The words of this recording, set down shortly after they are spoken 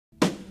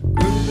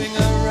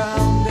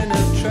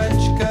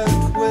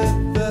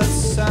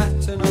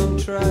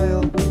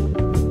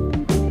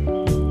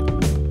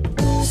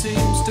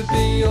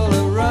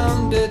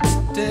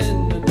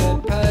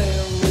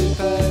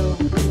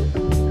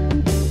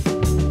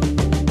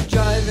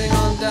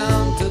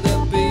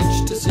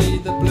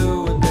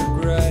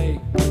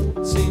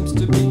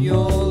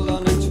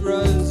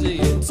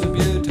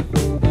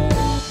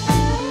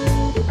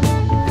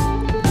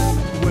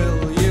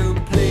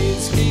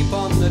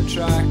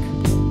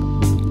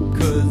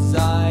'cause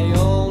I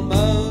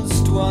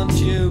almost want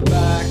you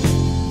back.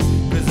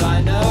 'Cause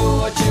I know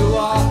what you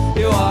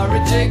are a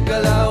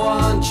gigolo,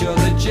 aren't you?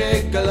 The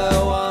gigolo,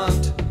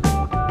 aren't?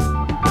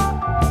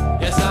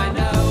 Yes, I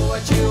know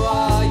what you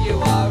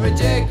are a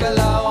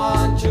gigolo,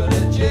 aren't you?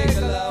 The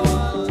gigolo,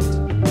 aren't?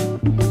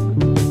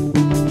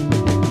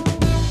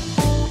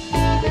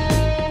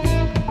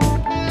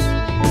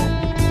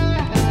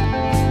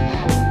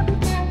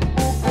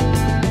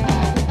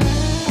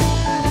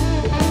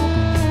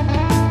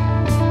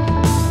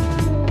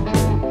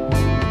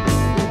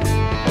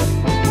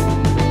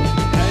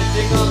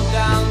 Heading on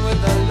down with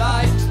the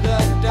light, the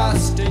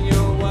dust in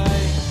your way.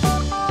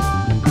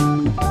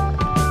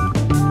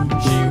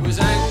 She was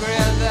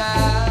angrier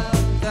there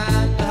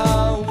than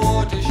her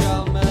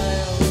water-shell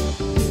mail.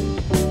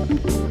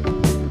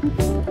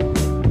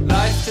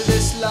 Life to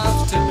this, love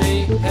to me,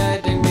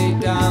 heading me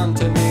down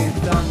to me,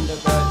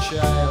 Thunderbird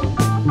Shale.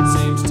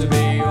 Seems to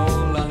be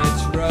all on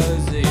its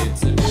rosy,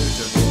 it's a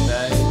beautiful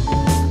day.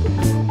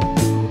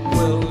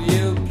 Will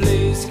you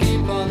please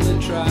keep on the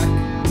track?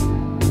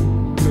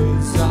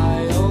 'Cause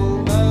I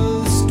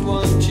almost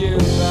want you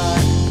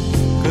back.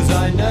 'Cause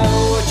I know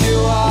what you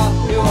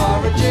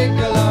are a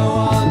gigolo,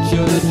 aren't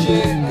you? The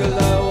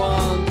gigolo,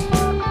 aren't?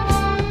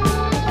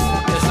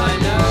 Yes, I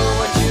know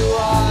what you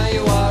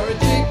are a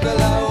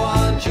gigolo,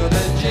 aren't you?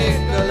 The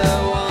gigolo,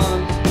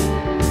 aren't?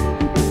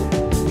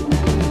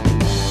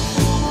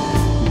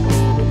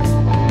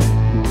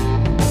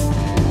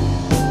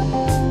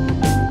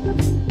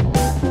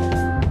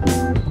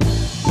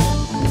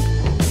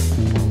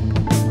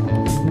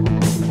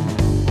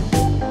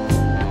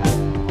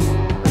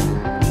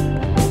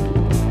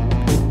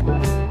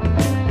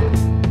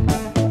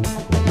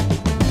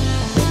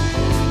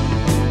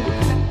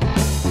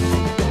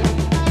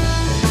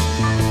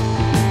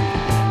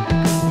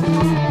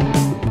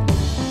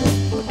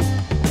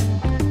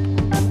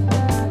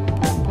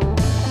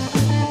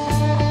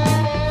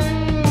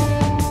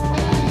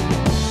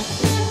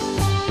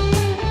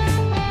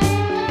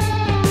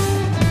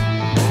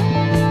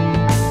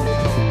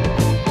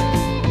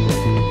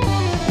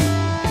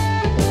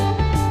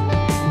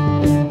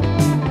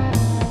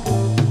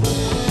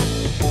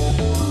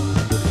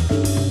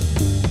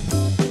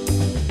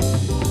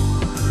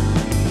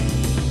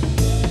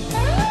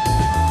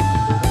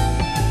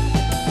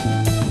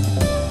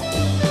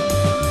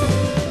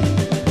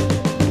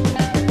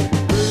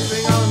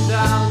 Moving on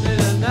down in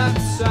a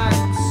knapsack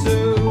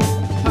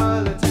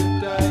superlative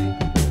day.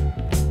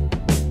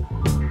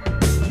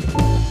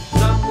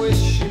 Some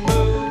wish she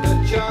moved, the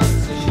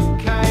chances she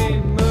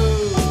came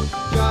move,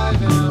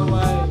 driving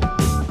away.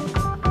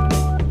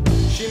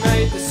 She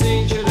made the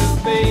scene should have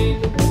been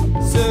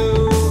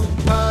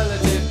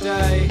superlative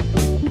day.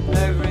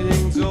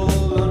 Everything's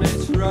all on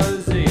its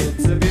rosy,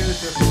 it's a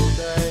beautiful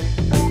day.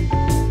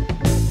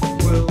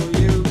 Will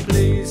you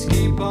please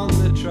keep on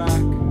the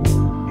track?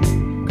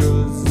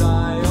 'Cause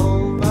I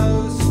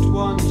almost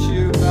want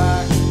you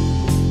back.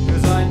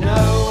 'Cause I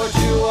know what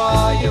you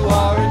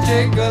are a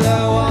gigolo,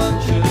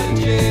 aren't you? The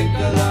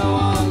gigolo,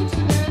 aren't?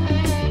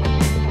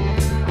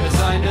 Yes,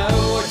 I know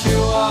what you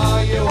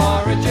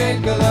are a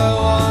gigolo,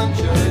 aren't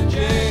you? The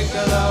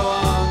gigolo,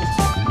 aren't?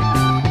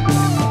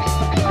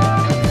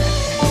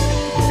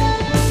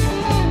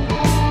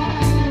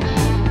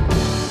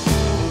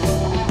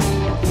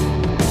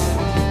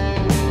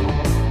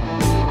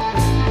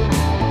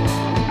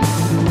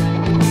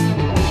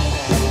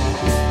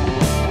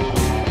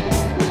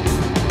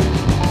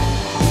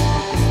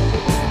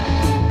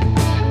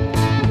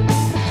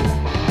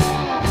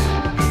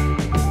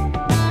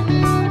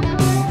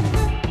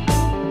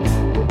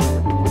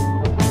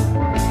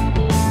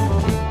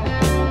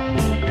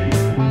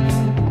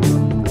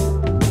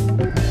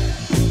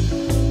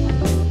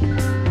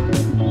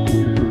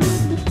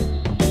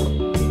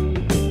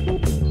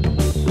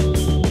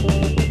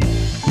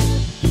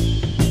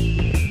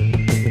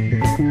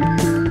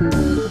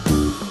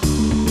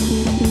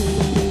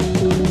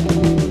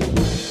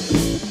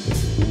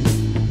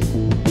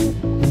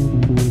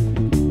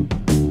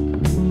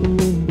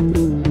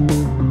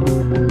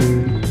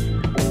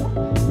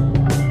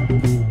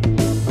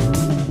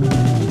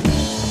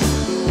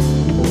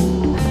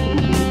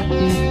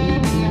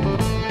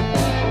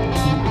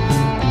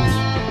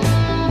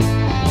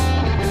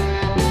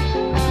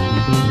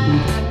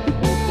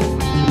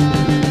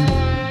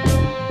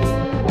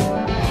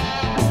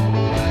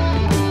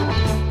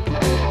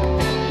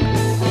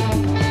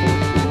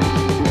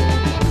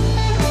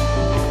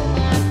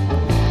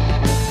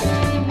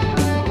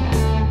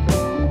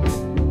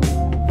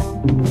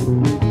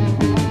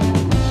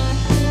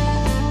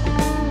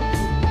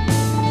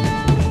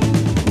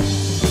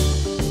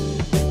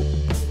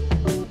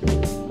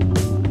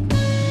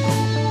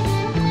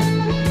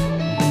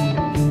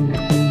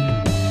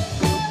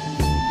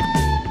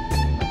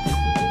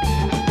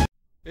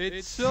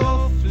 It's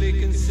awfully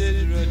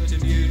considerate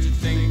of you to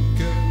think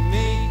of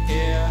me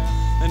here,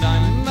 and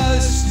I'm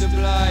most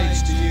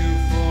obliged to you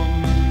for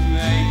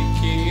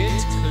making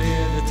it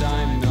clear that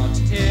I'm not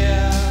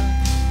here.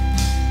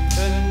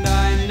 And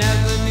I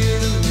never knew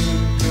the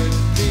moon could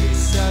be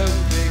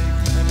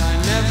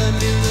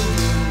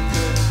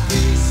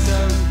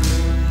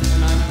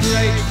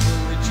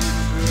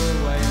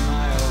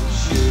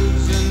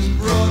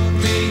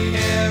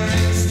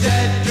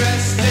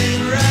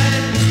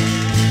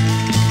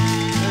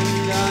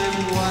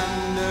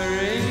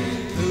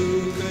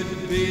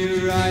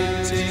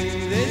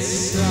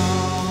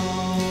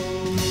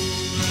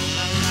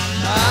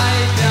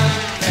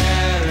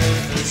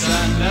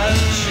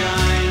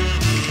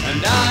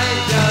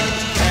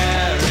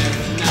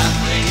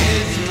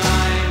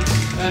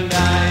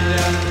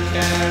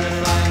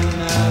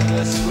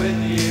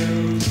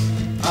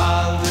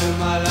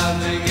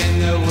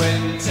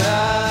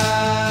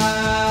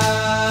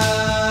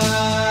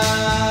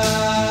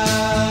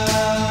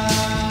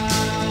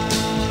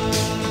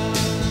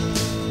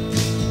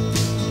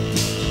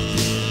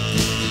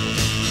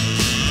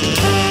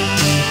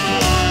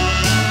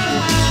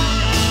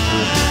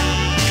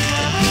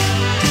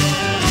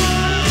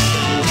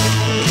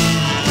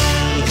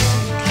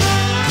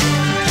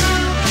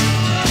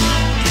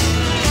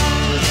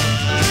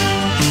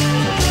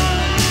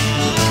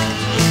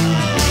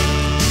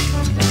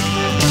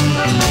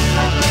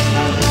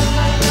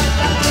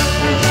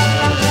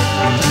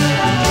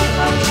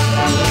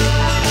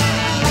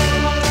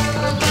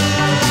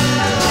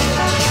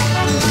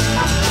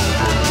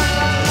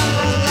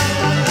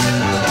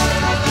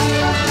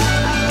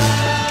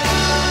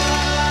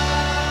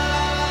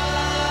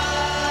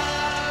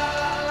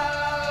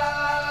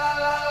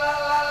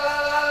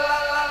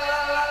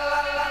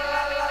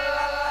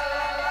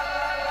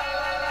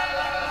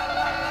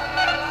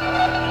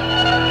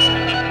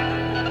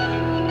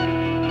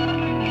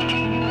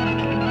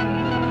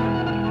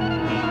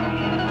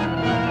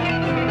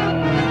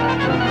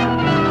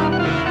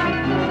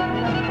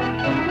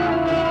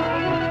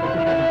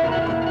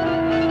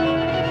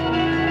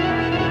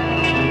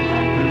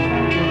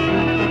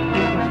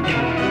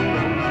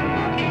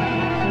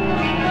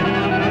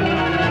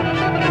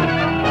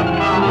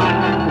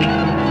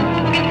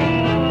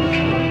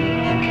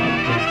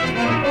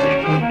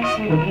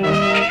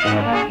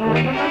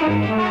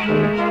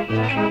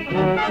And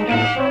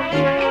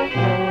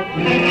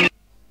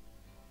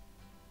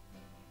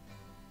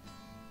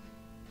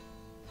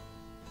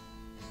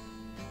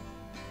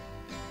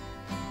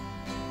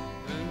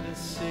the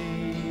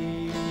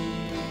sea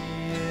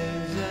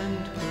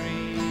isn't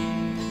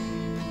green,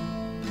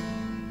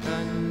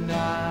 and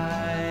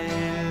I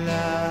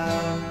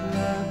love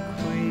the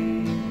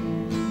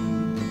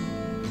Queen.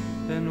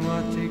 Then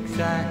what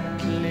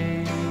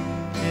exactly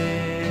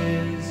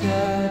is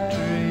a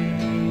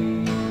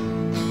dream?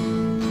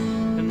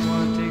 And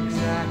what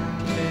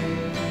exactly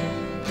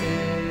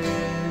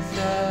is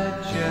a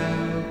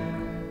joke?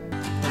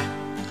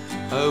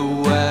 Oh,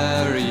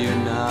 where are you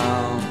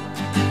now?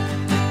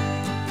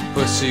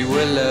 Pussy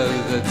willow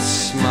that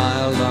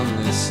smiled on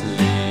this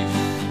leaf.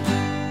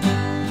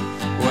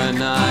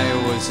 When I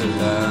was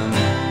alone,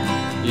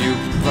 you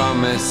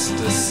promised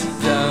a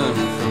stone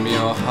from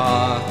your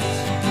heart.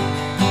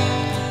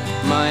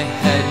 My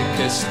head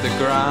kissed the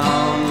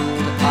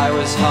ground, I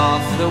was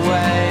half the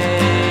way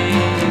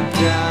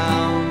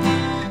down,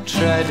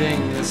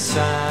 treading the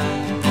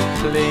sand.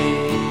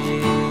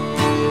 Please,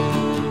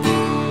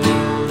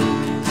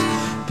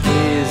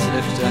 please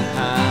lift a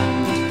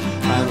hand.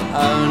 I'm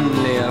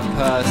only a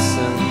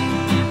person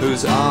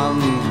whose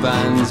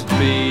armbands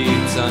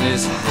beads on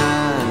his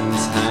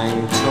hands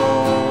hang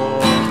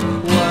tall.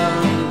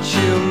 Won't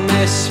you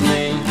miss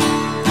me?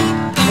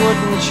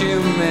 Wouldn't you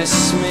miss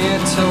me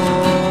at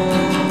all?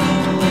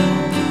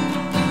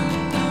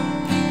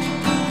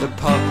 The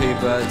poppy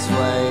birds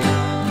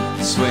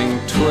wave, swing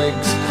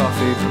twigs,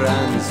 coffee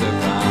brands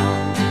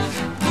around,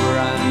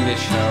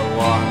 brandish her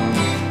wand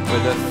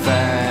with a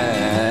feathery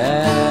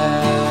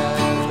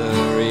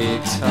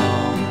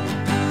tongue.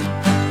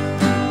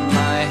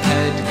 My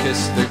head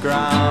kissed the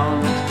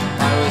ground,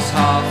 I was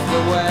half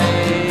the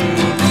way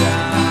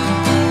down,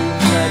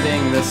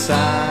 treading the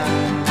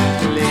sand.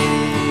 Please,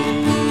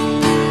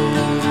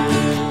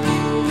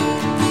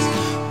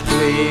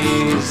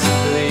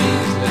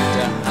 please lift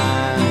a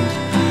hand.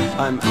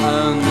 I'm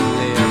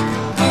only a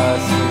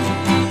person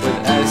with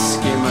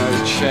Eskimo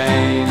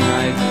chain.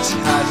 I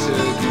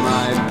tattooed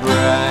my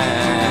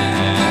brain.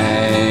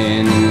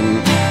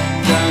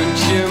 Don't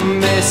you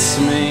miss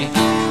me?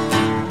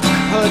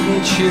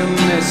 Couldn't you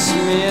miss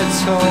me at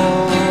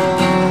all?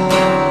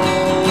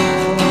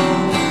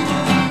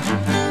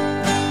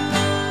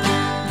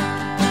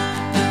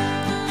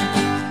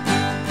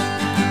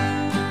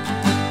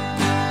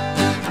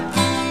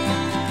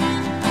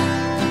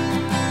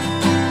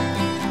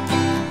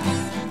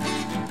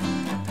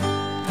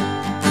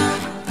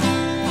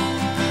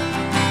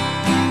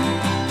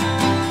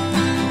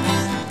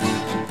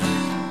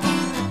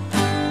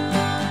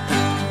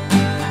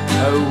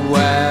 Oh,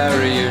 where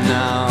are you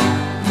now?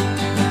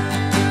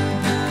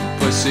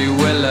 Pussy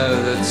willow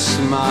that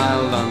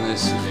smiled on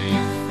this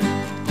leaf.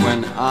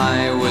 When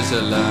I was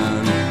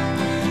alone,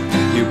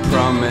 you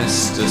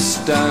promised a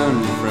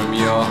stone from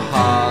your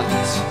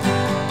heart.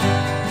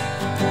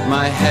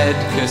 My head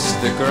kissed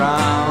the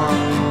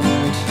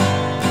ground,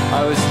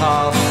 I was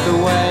half the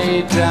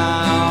way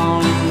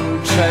down,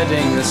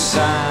 treading the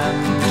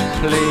sand.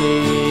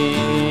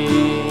 Please,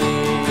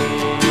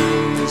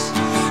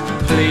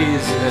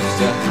 please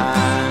lift a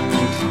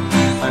hand.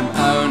 I'm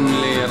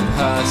only a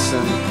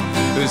person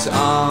whose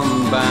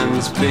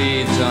armbands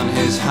beads on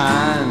his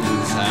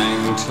hands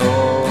hang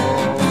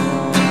tall.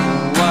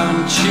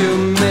 Won't you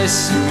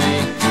miss me?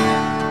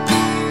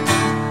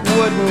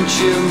 Wouldn't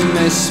you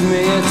miss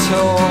me at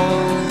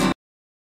all?